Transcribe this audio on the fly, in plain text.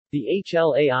The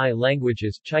Hlai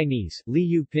languages Chinese,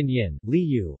 Liu Pinyin,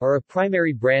 Liu, are a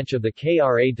primary branch of the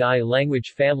Kra Dai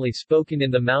language family spoken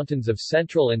in the mountains of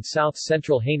central and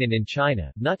south-central Hainan in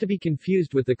China, not to be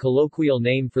confused with the colloquial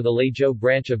name for the Leizhou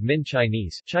branch of Min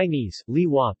Chinese, Chinese,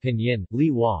 Liwa Pinyin,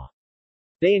 Liwa.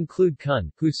 They include Kun,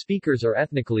 whose speakers are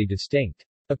ethnically distinct.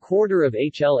 A quarter of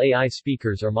Hlai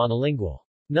speakers are monolingual.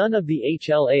 None of the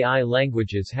Hlai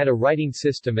languages had a writing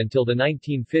system until the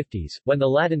 1950s, when the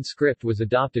Latin script was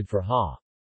adopted for Ha.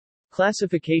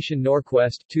 Classification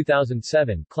Norquest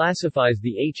 2007 classifies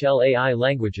the Hlai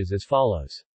languages as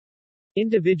follows.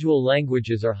 Individual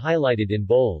languages are highlighted in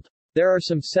bold. There are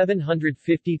some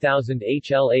 750,000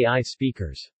 Hlai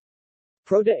speakers.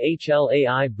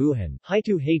 Proto-Hlai Buhan,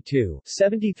 Haitu Haitu,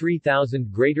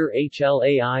 73,000 Greater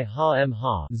Hlai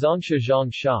Ha Zongsha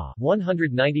Zongsha,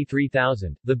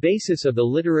 193,000, the basis of the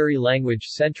literary language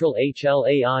Central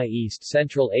Hlai East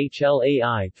Central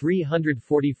Hlai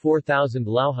 344,000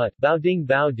 Lauhut, Baoding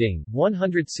Baoding,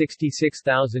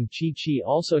 166,000 Chi Chi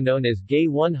also known as Gay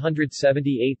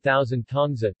 178,000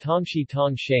 Tongza Tongshi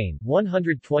Tongshan,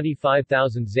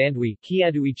 125,000 Zandui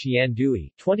Kiadui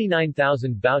Chiandui,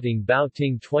 29,000 Baoting Baoting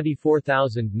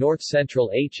 24,000 North Central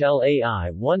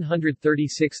Hlai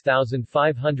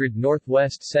 136,500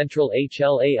 Northwest Central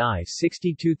Hlai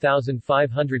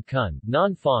 62,500 Kun,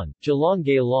 Nanfan, Gelong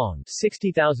Gailong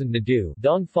 60,000 Nadu,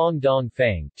 Dongfang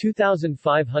Dongfang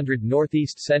 2,500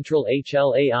 Northeast Central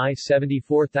Hlai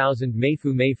 74,000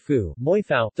 Meifu Meifu,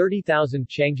 Moifao 30,000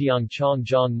 Changjiang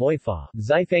Chongjiang Moifa,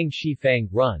 Zifang Shifang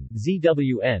Run,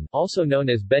 ZWN, also known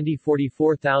as Bendi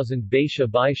 44,000 Baisha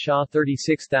Bai Sha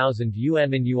 36,000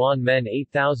 Yuanmen Yuanmen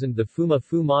 8,000 The Fuma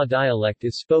Fuma dialect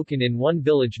is spoken in one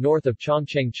village north of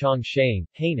Chongcheng Chongsheng,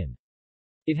 Hainan.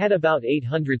 It had about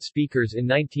 800 speakers in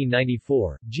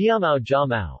 1994. Jiamao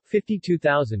Jiamao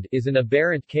 52,000 is an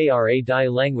aberrant Kra Dai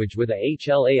language with a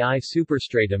Hlai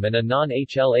superstratum and a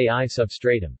non-Hlai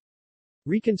substratum.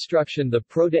 Reconstruction The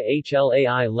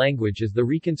Proto-Hlai language is the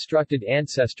reconstructed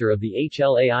ancestor of the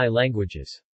Hlai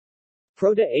languages.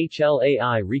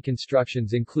 Proto-Hlai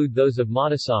reconstructions include those of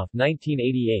Matisoff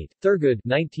 1988, Thurgood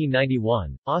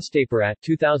 1991, Ostaparat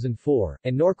 2004,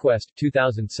 and Norquest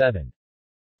 2007.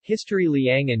 History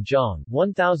Liang and Zhang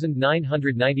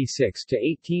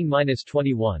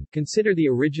 1996-18-21 consider the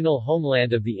original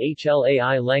homeland of the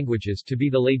Hlai languages to be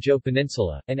the Leizhou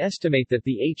Peninsula, and estimate that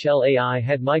the Hlai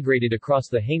had migrated across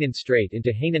the Hainan Strait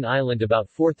into Hainan Island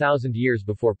about 4,000 years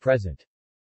before present.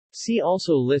 See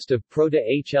also List of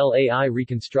Proto-Hlai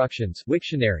reconstructions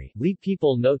Wiktionary, Li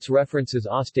People Notes References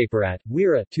Ostaparat,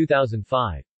 Wira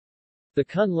 2005. The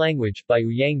Kun Language, by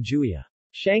Ouyang Juya.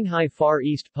 Shanghai Far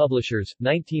East Publishers,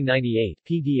 1998,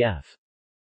 PDF.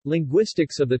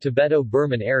 Linguistics of the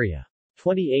Tibeto-Burman Area.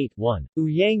 28 1.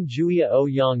 Ouyang Juya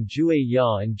Ouyang Jue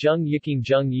Ya and Zheng Yiqing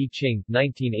Zheng Yiqing,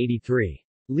 1983.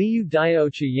 Liu Daiao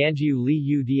Yanjiu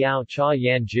Liu Diao Cha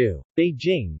Yanju.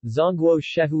 Beijing, Zhongguo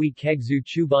Shehui Kegzu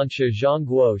Chubansha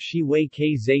Zhongguo Shi Wei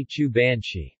Ke Zai Chu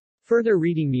Banshi. Further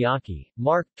reading Miyake,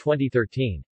 Mark,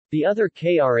 2013. The Other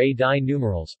Kra Dai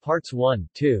Numerals, Parts 1,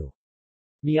 2.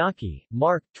 Miyake,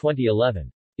 Mark, 2011.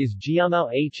 Is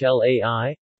Jiamao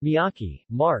Hlai? Miyake,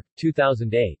 Mark,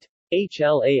 2008.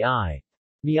 Hlai.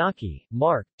 Miyake,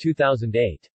 Mark,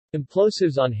 2008.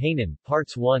 Implosives on Hainan,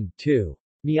 Parts 1, 2.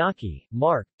 Miyake,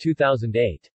 Mark,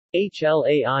 2008.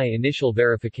 Hlai Initial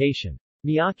Verification.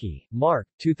 Miyake, Mark,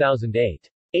 2008.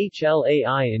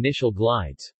 Hlai Initial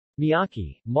Glides.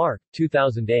 Miyake, Mark,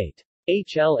 2008.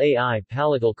 Hlai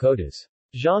Palatal Codas.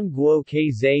 Zhang Guo Ke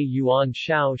Zai Yuan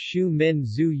Shao Shu Min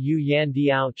Zhu Yu Yan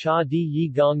Diao Cha Di Yi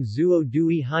Gong Zuo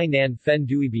Dui Hainan Fen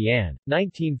Dui Bian,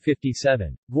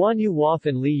 1957. Guanyu Hua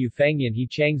Fen Li Yu Fangyan He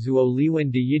Chang Zuo Li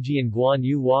Wen De Yijian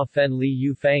Guanyu Hua Fen Li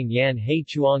Yu Fang Yan He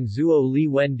Chuang Zuo Li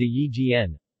Wen De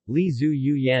Yijian. Li Zhu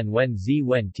Yu Yan Wen Zi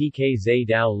Wen Tk Zai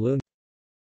Dao Lun.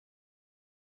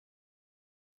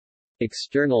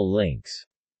 External links.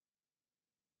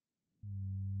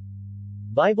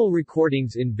 Bible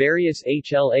recordings in various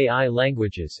Hlai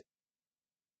languages.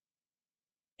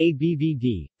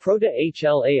 ABVD,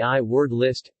 Proto-Hlai word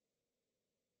list.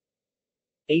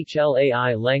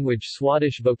 Hlai language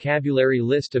Swadesh vocabulary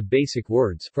list of basic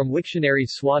words from Wiktionary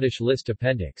Swadesh list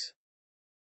appendix.